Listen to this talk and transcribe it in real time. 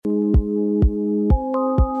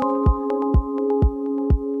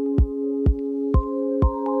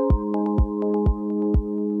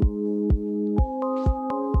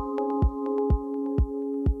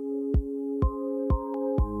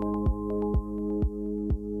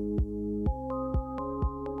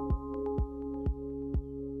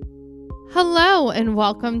Hello and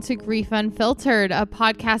welcome to Grief Unfiltered, a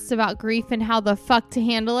podcast about grief and how the fuck to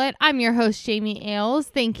handle it. I'm your host, Jamie Ailes.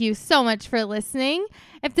 Thank you so much for listening.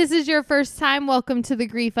 If this is your first time, welcome to the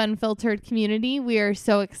Grief Unfiltered community. We are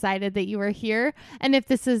so excited that you are here. And if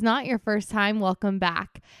this is not your first time, welcome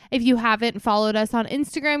back. If you haven't followed us on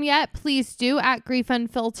Instagram yet, please do at Grief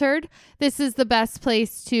Unfiltered. This is the best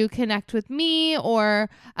place to connect with me or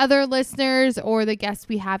other listeners or the guests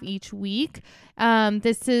we have each week.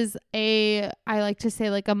 This is I like to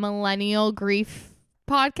say like a millennial grief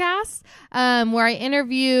podcast, where I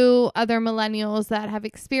interview other millennials that have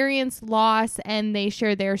experienced loss and they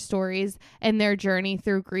share their stories and their journey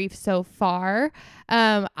through grief so far.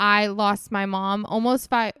 I lost my mom almost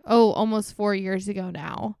 4 years ago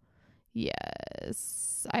now.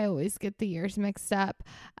 Yes, I always get the years mixed up.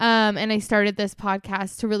 And I started this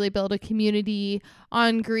podcast to really build a community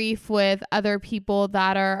on grief with other people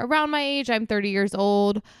that are around my age. I'm 30 years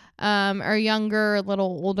old, or younger, a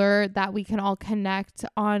little older, that we can all connect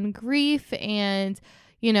on grief and,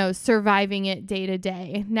 you know, surviving it day to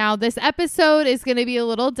day. Now, this episode is going to be a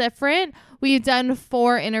little different. We've done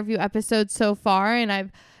 4 interview episodes so far, and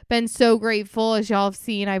I've been so grateful. As y'all have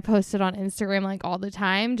seen, I posted on Instagram like all the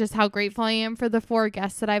time, just how grateful I am for the 4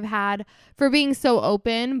 guests that I've had for being so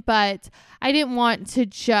open. But I didn't want to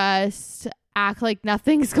just act like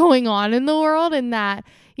nothing's going on in the world and that,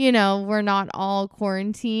 you know, we're not all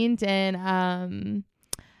quarantined and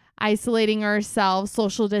isolating ourselves,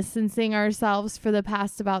 social distancing ourselves for the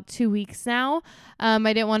past about 2 weeks now. I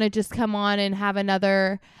didn't want to just come on and have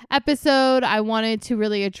another episode. I wanted to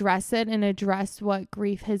really address it and address what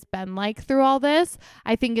grief has been like through all this.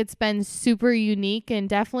 I think it's been super unique and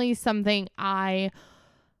definitely something I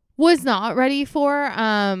was not ready for.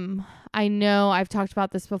 I know I've talked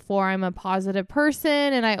about this before. I'm a positive person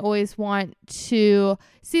and I always want to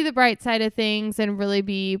see the bright side of things and really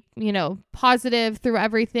be, you know, positive through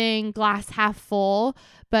everything, glass half full.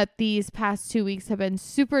 But these past 2 weeks have been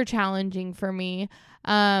super challenging for me.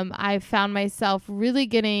 I've found myself really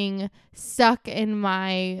getting stuck in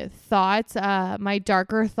my thoughts, my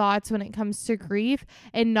darker thoughts when it comes to grief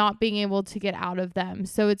and not being able to get out of them.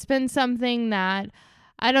 So it's been something that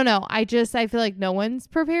I don't know. I feel like no one's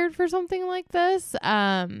prepared for something like this.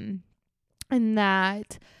 And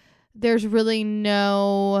that there's really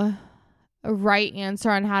no right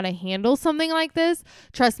answer on how to handle something like this.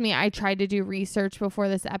 Trust me, I tried to do research before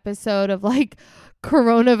this episode of like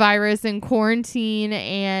coronavirus and quarantine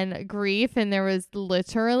and grief, and there was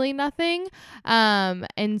literally nothing.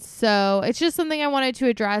 And so it's just something I wanted to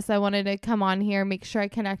address. I wanted to come on here, make sure I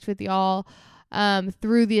connect with y'all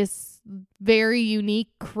through this very unique,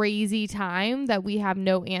 crazy time that we have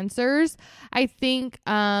no answers. I think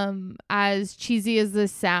as cheesy as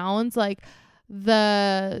this sounds, like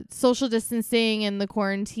the social distancing and the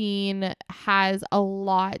quarantine has a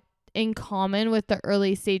lot in common with the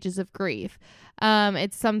early stages of grief.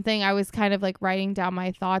 It's something I was kind of like writing down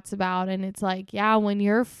my thoughts about, and it's like, yeah, when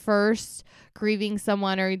you're first grieving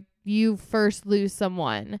someone or you first lose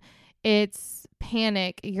someone, it's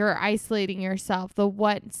panic. You're isolating yourself. The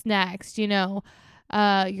what's next, you know,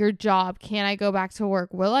 your job. Can I go back to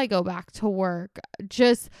work? Will I go back to work?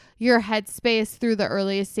 Just your headspace through the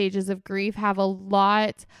earliest stages of grief have a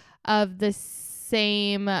lot of the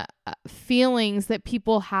same feelings that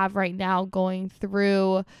people have right now going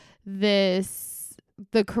through the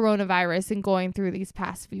coronavirus and going through these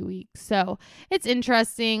past few weeks. So it's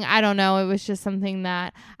interesting. I don't know. It was just something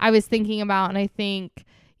that I was thinking about, and I think,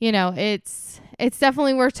 you know, it's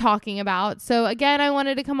definitely worth talking about. So again, I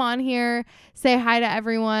wanted to come on here, say hi to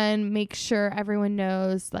everyone, make sure everyone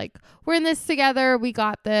knows like we're in this together. We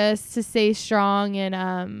got this, to stay strong,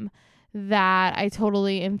 and that I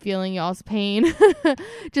totally am feeling y'all's pain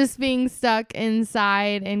just being stuck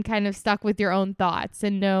inside and kind of stuck with your own thoughts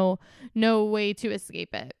and no way to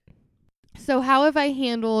escape it. So how have I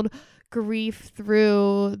handled grief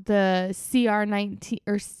through the CR19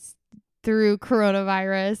 or through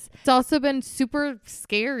coronavirus? It's also been super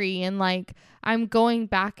scary, and like I'm going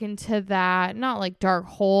back into that, not like dark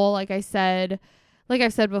hole, like I've said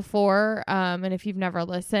before, and if you've never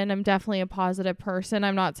listened, I'm definitely a positive person.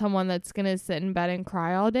 I'm not someone that's gonna sit in bed and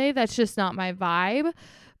cry all day. That's just not my vibe.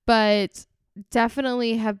 But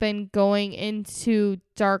definitely have been going into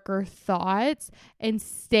darker thoughts and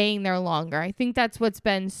staying there longer. I think that's what's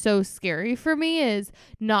been so scary for me, is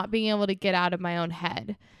not being able to get out of my own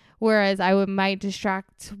head. Whereas I might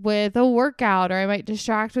distract with a workout, or I might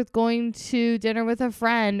distract with going to dinner with a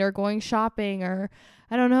friend, or going shopping, or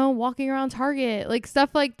I don't know, walking around Target, like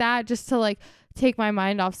stuff like that, just to like take my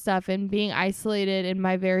mind off stuff. And being isolated in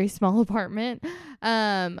my very small apartment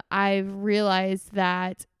I've realized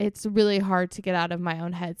that it's really hard to get out of my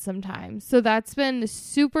own head sometimes. So that's been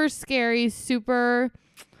super scary, super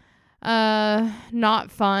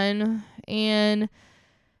not fun. And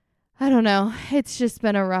I don't know. It's just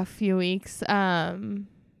been a rough few weeks.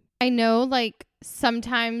 I know like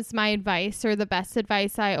sometimes my advice, or the best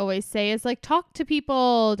advice I always say, is like talk to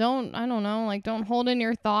people. Don't hold in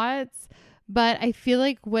your thoughts. But I feel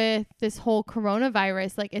like with this whole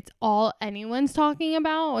coronavirus, like it's all anyone's talking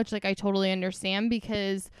about, which like I totally understand,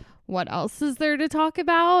 because what else is there to talk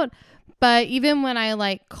about? But even when I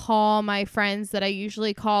like call my friends that I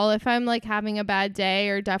usually call if I'm like having a bad day,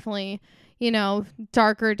 or definitely,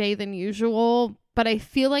 darker day than usual, but I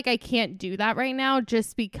feel like I can't do that right now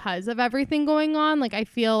just because of everything going on. Like I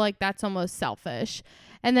feel like that's almost selfish.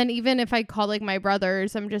 And then even if I call like my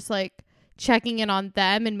brothers, I'm just like checking in on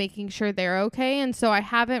them and making sure they're okay. And so I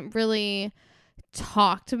haven't really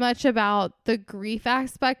talked much about the grief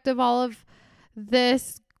aspect of all of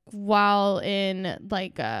this while in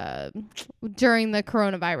like during the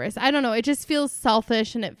coronavirus. I don't know, it just feels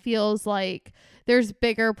selfish, and it feels like there's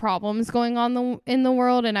bigger problems going on in the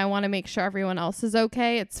world, and I want to make sure everyone else is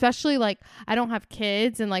okay. Especially like I don't have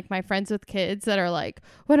kids, and like my friends with kids that are like,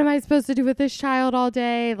 what am I supposed to do with this child all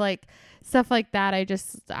day? Like stuff like that.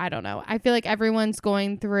 I don't know. I feel like everyone's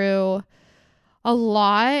going through a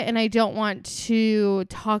lot, and I don't want to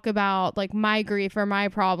talk about like my grief or my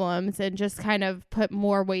problems and just kind of put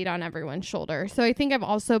more weight on everyone's shoulder. So I think I've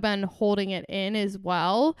also been holding it in as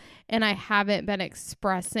well, and I haven't been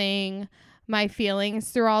expressing my feelings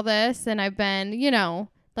through all this. And I've been,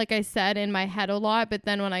 like I said, in my head a lot, but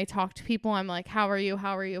then when I talk to people, I'm like, how are you?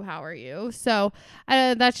 How are you? How are you? So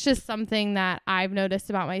that's just something that I've noticed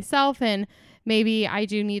about myself, and maybe I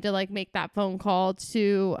do need to like make that phone call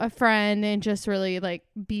to a friend and just really like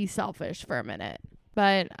be selfish for a minute.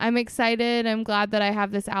 But I'm excited. I'm glad that I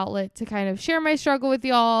have this outlet to kind of share my struggle with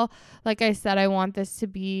y'all. Like I said, I want this to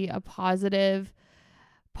be a positive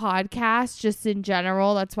podcast just in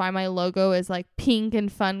general. That's why my logo is like pink and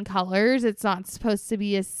fun colors. It's not supposed to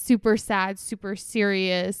be a super sad, super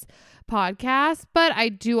serious podcast, but I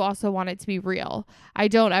do also want it to be real. I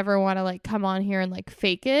don't ever want to like come on here and like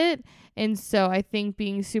fake it. And so I think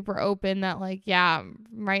being super open that like, yeah,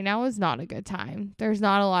 right now is not a good time. There's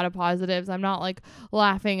not a lot of positives. I'm not like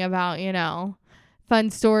laughing about, fun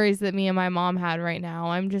stories that me and my mom had right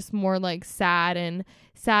now. I'm just more like sad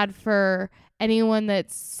for anyone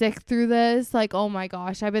that's sick through this. Like, oh my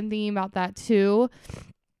gosh, I've been thinking about that too.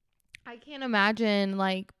 I can't imagine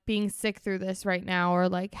like being sick through this right now, or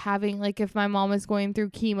like having like if my mom is going through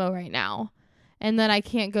chemo right now and then I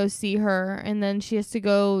can't go see her, and then she has to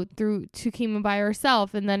go through to chemo by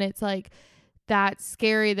herself, and then it's like that's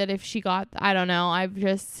scary that if she got, I don't know,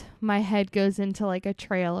 my head goes into like a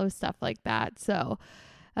trail of stuff like that. So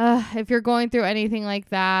if you're going through anything like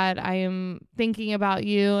that, I am thinking about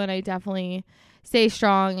you, and I definitely stay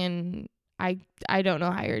strong, and I don't know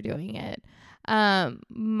how you're doing it.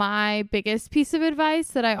 My biggest piece of advice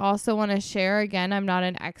that I also want to share, again, I'm not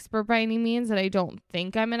an expert by any means, and I don't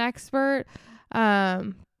think I'm an expert.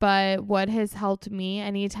 But what has helped me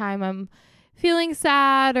anytime I'm feeling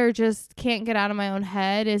sad or just can't get out of my own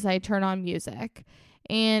head is I turn on music.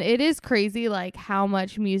 And it is crazy like how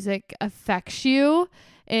much music affects you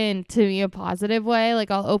in, to me, a positive way. Like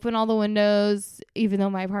I'll open all the windows, even though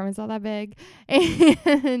my apartment's not that big,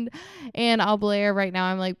 and I'll blare. Right now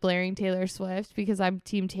I'm like blaring Taylor Swift because I'm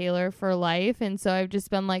Team Taylor for life. And so I've just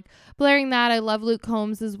been like blaring that. I love Luke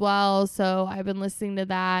Combs as well, so I've been listening to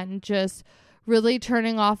that and just really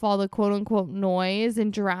turning off all the quote unquote noise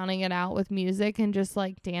and drowning it out with music and just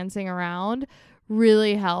like dancing around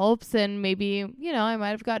really helps. And maybe, I might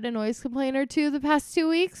have gotten a noise complaint or two the past 2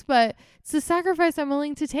 weeks, but it's a sacrifice I'm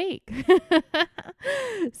willing to take.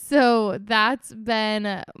 So that's been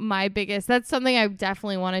that's something I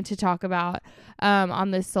definitely wanted to talk about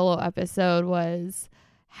on this solo episode, was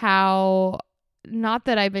how, not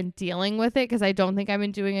that I've been dealing with it, because I don't think I've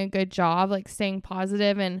been doing a good job like staying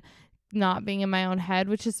positive and not being in my own head,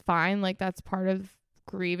 which is fine. Like that's part of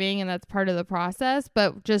grieving and that's part of the process,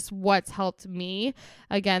 but just what's helped me.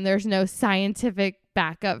 Again, there's no scientific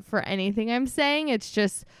backup for anything I'm saying. It's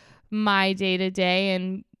just my day to day,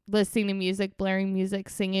 and listening to music, blaring music,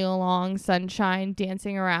 singing along, sunshine,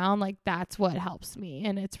 dancing around. Like that's what helps me,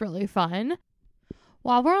 and it's really fun.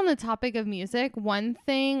 While we're on the topic of music, one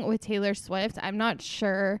thing with Taylor Swift, I'm not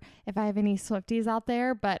sure if I have any Swifties out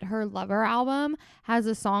there, but her Lover album has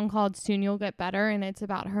a song called Soon You'll Get Better, and it's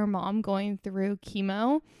about her mom going through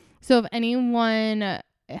chemo. So if anyone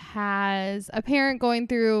has a parent going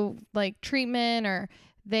through like treatment, or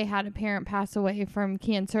they had a parent pass away from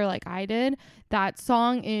cancer like I did. That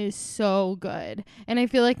song is so good. And I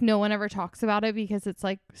feel like no one ever talks about it because it's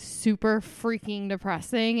like super freaking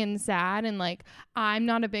depressing and sad. And like, I'm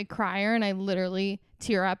not a big crier and I literally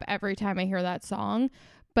tear up every time I hear that song.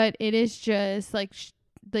 But it is just like,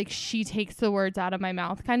 she takes the words out of my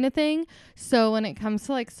mouth kind of thing. So when it comes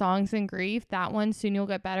to like songs and grief, that one, Soon You'll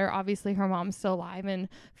Get Better, obviously her mom's still alive and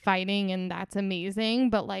fighting, and that's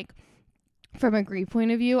amazing. But like, from a grief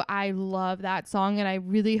point of view, I love that song, and I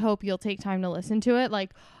really hope you'll take time to listen to it.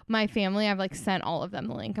 Like, my family, I've like sent all of them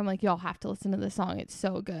the link. I'm like, y'all have to listen to this song. It's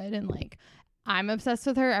so good. And like, I'm obsessed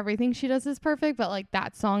with her. Everything she does is perfect, but like,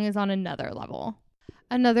 that song is on another level.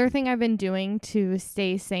 Another thing I've been doing to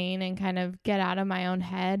stay sane and kind of get out of my own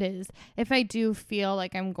head is if I do feel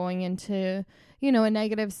like I'm going into, you know, a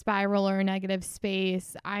negative spiral or a negative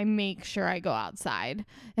space, I make sure I go outside.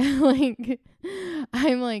 Like,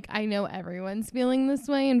 I'm like, I know everyone's feeling this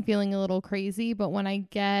way and feeling a little crazy, but when I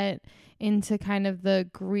get into kind of the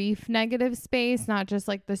grief negative space, not just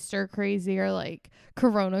like the stir crazy or like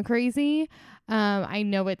corona crazy, I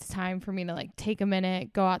know it's time for me to like take a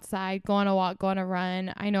minute, go outside, go on a walk, go on a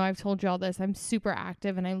run. I know I've told you all this. I'm super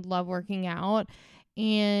active and I love working out.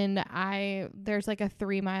 And there's like a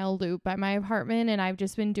 3-mile loop by my apartment, and I've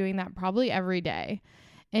just been doing that probably every day.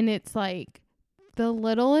 And it's like the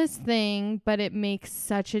littlest thing, but it makes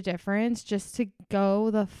such a difference just to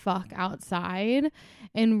go the fuck outside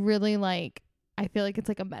and really like, I feel like it's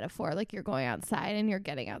like a metaphor, like you're going outside and you're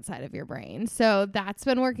getting outside of your brain. So that's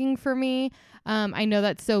been working for me. I know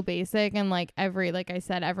that's so basic, and like like I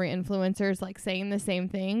said, every influencer is like saying the same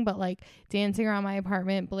thing, but like dancing around my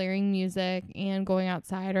apartment, blaring music, and going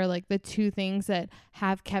outside are like the two things that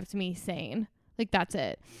have kept me sane. Like, that's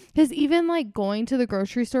it. Because even like going to the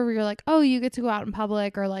grocery store where you're like, oh, you get to go out in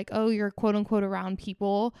public, or like, oh, you're quote unquote around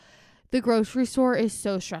people. The grocery store is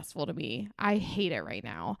so stressful to me. I hate it right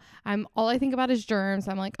now. All I think about is germs.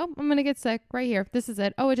 I'm like, oh, I'm going to get sick right here. This is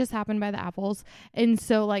it. Oh, it just happened by the apples. And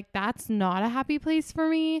so like, that's not a happy place for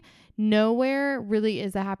me. Nowhere really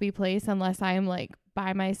is a happy place unless I'm like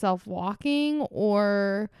by myself walking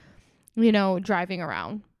or, you know, driving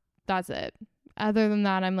around. That's it. Other than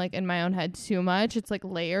that, I'm like in my own head too much. It's like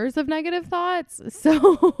layers of negative thoughts.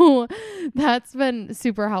 So that's been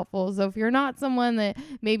super helpful. So if you're not someone that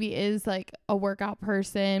maybe is like a workout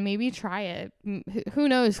person, maybe try it. Who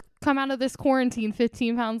knows? Come out of this quarantine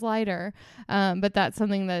 15 pounds lighter. But that's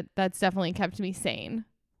something that's definitely kept me sane.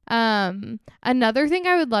 Another thing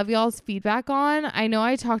I would love y'all's feedback on, I know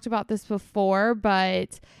I talked about this before,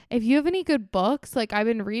 but if you have any good books, like I've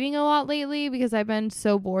been reading a lot lately because I've been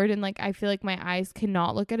so bored and like I feel like my eyes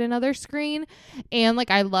cannot look at another screen, and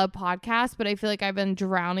like I love podcasts, but I feel like I've been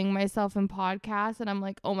drowning myself in podcasts, and I'm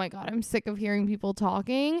like, oh my God, I'm sick of hearing people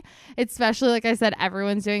talking, especially like I said,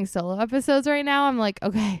 everyone's doing solo episodes right now. I'm like,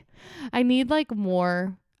 okay, I need like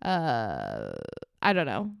more I don't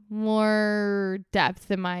know, more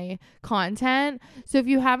depth in my content. So if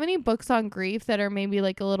you have any books on grief that are maybe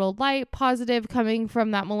like a little light, positive, coming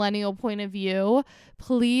from that millennial point of view,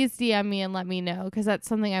 please DM me and let me know, because that's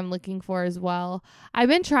something I'm looking for as well. I've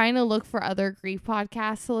been trying to look for other grief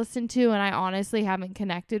podcasts to listen to, and I honestly haven't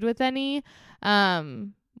connected with any.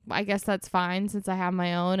 I guess that's fine since I have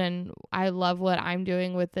my own and I love what I'm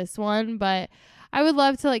doing with this one, but I would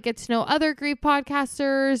love to like get to know other grief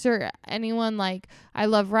podcasters or anyone. Like, I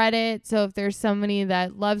love Reddit. So if there's somebody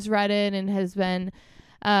that loves Reddit and has been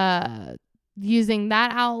using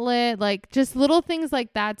that outlet, like just little things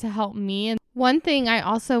like that to help me. And one thing I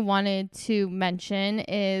also wanted to mention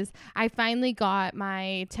is I finally got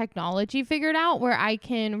my technology figured out where I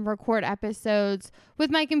can record episodes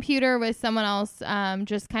with my computer with someone else,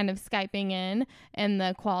 just kind of Skyping in, and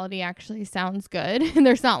the quality actually sounds good. And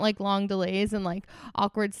there's not like long delays and like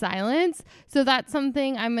awkward silence. So that's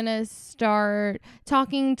something I'm going to start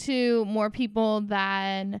talking to more people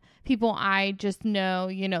than people I just know,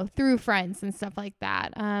 you know, through friends and stuff like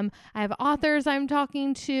that. I have authors I'm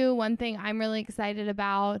talking to. One thing I'm really excited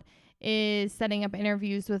about is setting up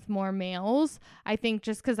interviews with more males. I think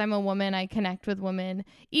just because I'm a woman, I connect with women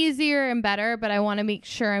easier and better, but I want to make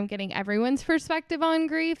sure I'm getting everyone's perspective on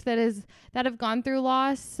grief that have gone through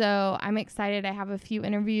loss. So I'm excited. I have a few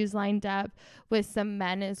interviews lined up with some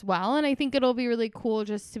men as well. And I think it'll be really cool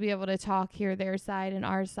just to be able to talk, hear their side and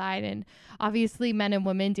our side. And obviously men and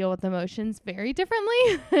women deal with emotions very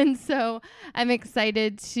differently. And so I'm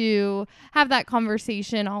excited to have that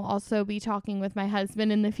conversation. I'll also be talking with my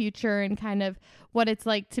husband in the future and kind of what it's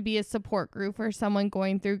like to be a support group for someone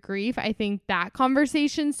going through grief. I think that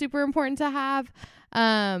conversation's super important to have.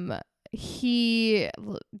 He,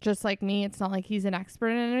 just like me, it's not like he's an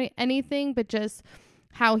expert in anything, but just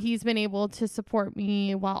how he's been able to support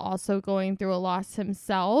me while also going through a loss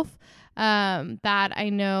himself. That I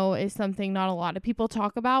know is something not a lot of people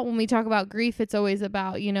talk about. When we talk about grief, it's always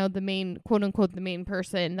about, the main, quote unquote, the main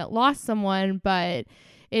person that lost someone, but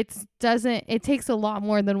it takes a lot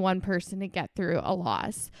more than one person to get through a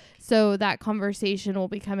loss. So that conversation will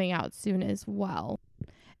be coming out soon as well.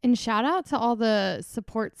 And shout out to all the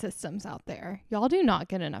support systems out there. Y'all do not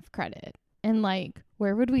get enough credit. And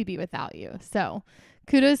where would we be without you? So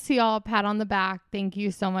kudos to y'all, pat on the back. Thank you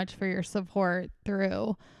so much for your support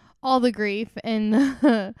through all the grief and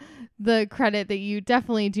the credit that you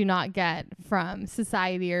definitely do not get from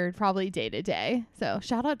society or probably day to day. So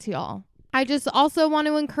shout out to y'all. I just also want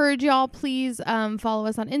to encourage y'all, please follow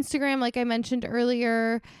us on Instagram. Like I mentioned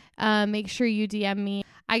earlier, make sure you DM me.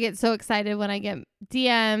 I get so excited when I get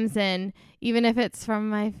DMs, and even if it's from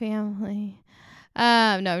my family. No,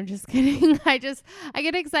 I'm just kidding. I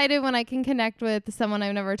get excited when I can connect with someone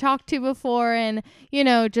I've never talked to before, and,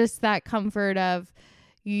 just that comfort of,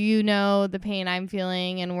 the pain I'm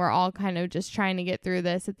feeling, and we're all kind of just trying to get through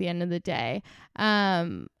this at the end of the day.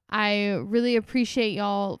 I really appreciate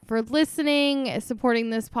y'all for listening,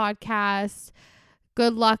 supporting this podcast.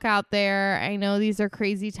 Good luck out there. I know these are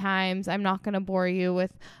crazy times. I'm not going to bore you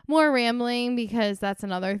with more rambling, because that's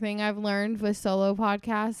another thing I've learned with solo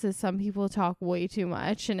podcasts is some people talk way too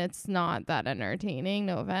much and it's not that entertaining.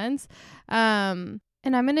 No offense.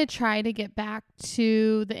 And I'm going to try to get back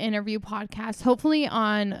to the interview podcast, hopefully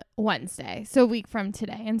on Wednesday. So a week from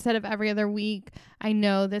today, instead of every other week. I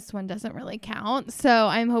know this one doesn't really count. So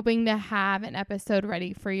I'm hoping to have an episode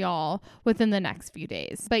ready for y'all within the next few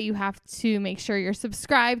days. But you have to make sure you're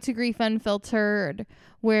subscribed to Grief Unfiltered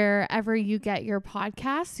wherever you get your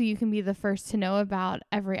podcast, so you can be the first to know about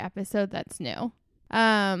every episode that's new.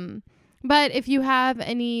 But if you have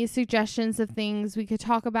any suggestions of things we could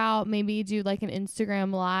talk about, maybe do an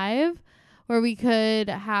Instagram live where we could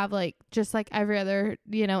have just like every other,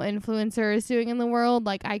 influencer is doing in the world.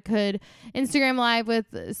 I could Instagram live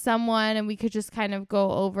with someone and we could just kind of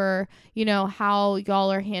go over, how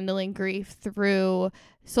y'all are handling grief through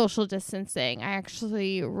social distancing. I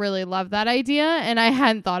actually really love that idea and I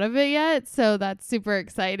hadn't thought of it yet. So that's super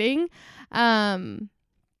exciting.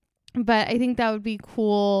 But I think that would be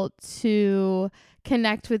cool to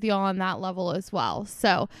connect with y'all on that level as well.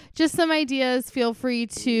 So just some ideas. Feel free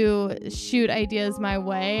to shoot ideas my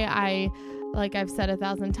way. Like I've said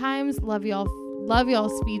 1,000 times, love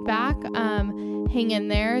y'all's feedback. Hang in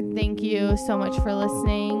there. Thank you so much for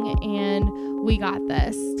listening, and we got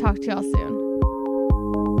this. Talk to y'all soon.